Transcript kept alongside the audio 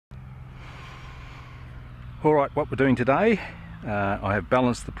Alright, what we're doing today, I have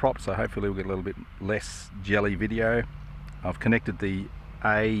balanced the prop, so hopefully we'll get a little bit less jelly video. I've connected the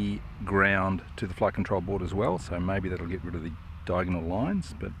A ground to the flight control board as well, so maybe that'll get rid of the diagonal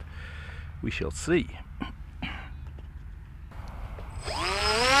lines, but we shall see.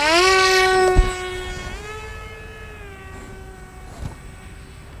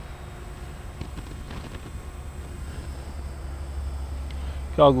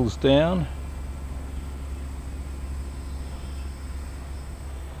 Goggles down.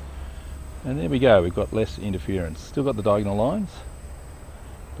 And there we go, we've got less interference. Still got the diagonal lines,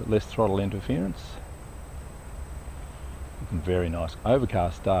 but less throttle interference. Looking very nice.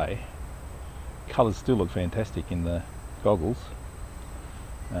 Overcast day. Colours still look fantastic in the goggles.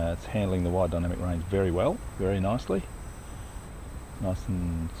 It's handling the wide dynamic range very well, very nicely. Nice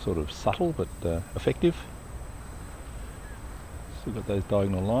and sort of subtle, but effective. Still got those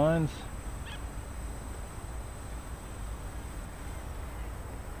diagonal lines.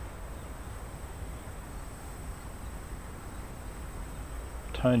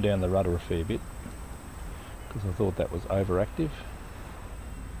 Toned down the rudder a fair bit because I thought that was overactive,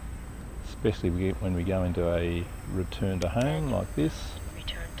 especially when we go into a return to home like this.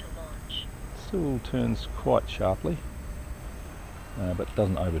 Return to launch. Still turns quite sharply, but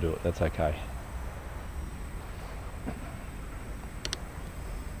doesn't overdo it. That's okay.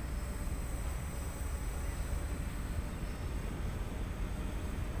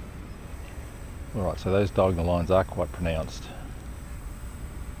 Alright, so those diagonal lines are quite pronounced.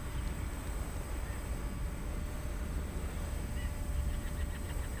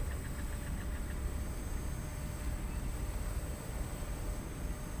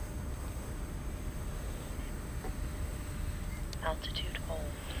 Altitude hold.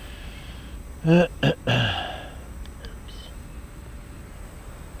 Oops.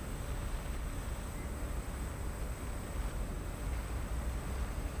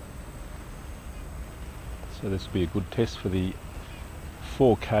 So this will be a good test for the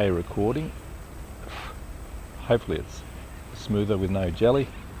 4K recording. Hopefully it's smoother with no jelly.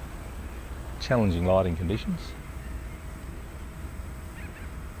 Challenging lighting conditions.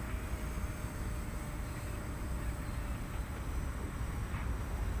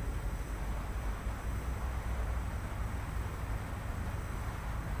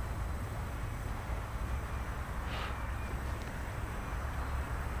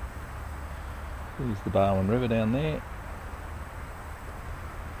 There's the Barwon River down there.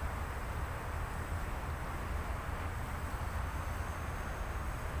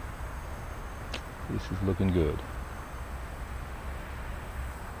 This is looking good.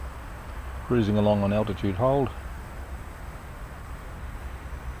 Cruising along on altitude hold.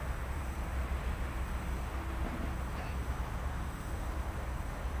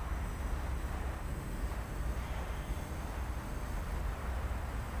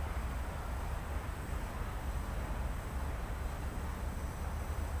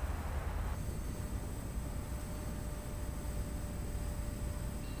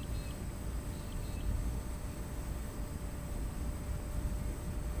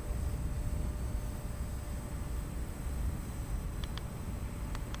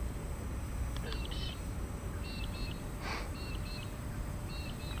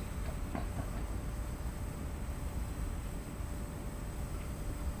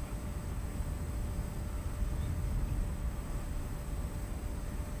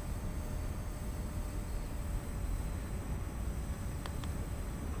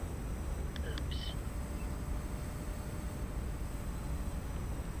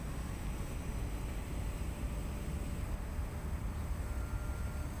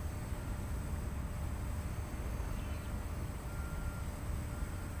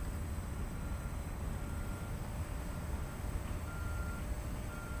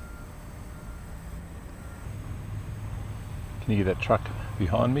 Can you get that truck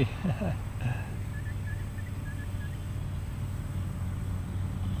behind me?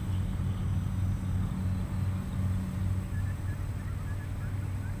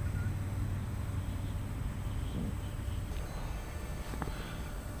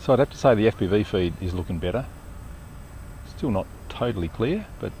 So I'd have to say the FPV feed is looking better. Still not totally clear,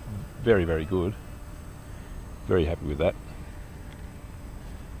 but very, very good. Very happy with that.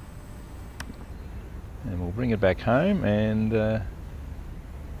 And we'll bring it back home, and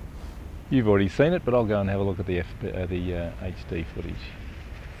you've already seen it, but I'll go and have a look at the HD footage.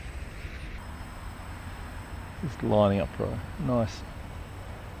 Just lining up for a nice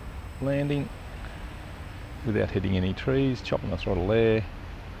landing without hitting any trees, chopping the throttle there,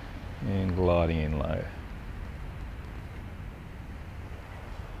 and gliding in low.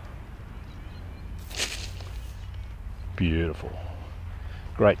 Beautiful.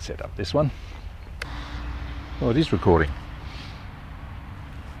 Great setup, this one. Oh, it is recording.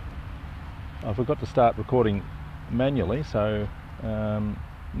 I forgot to start recording manually, so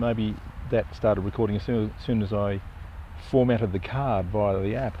maybe that started recording as soon as I formatted the card via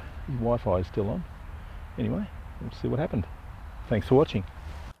the app. The Wi-Fi is still on. Anyway, we'll see what happened. Thanks for watching.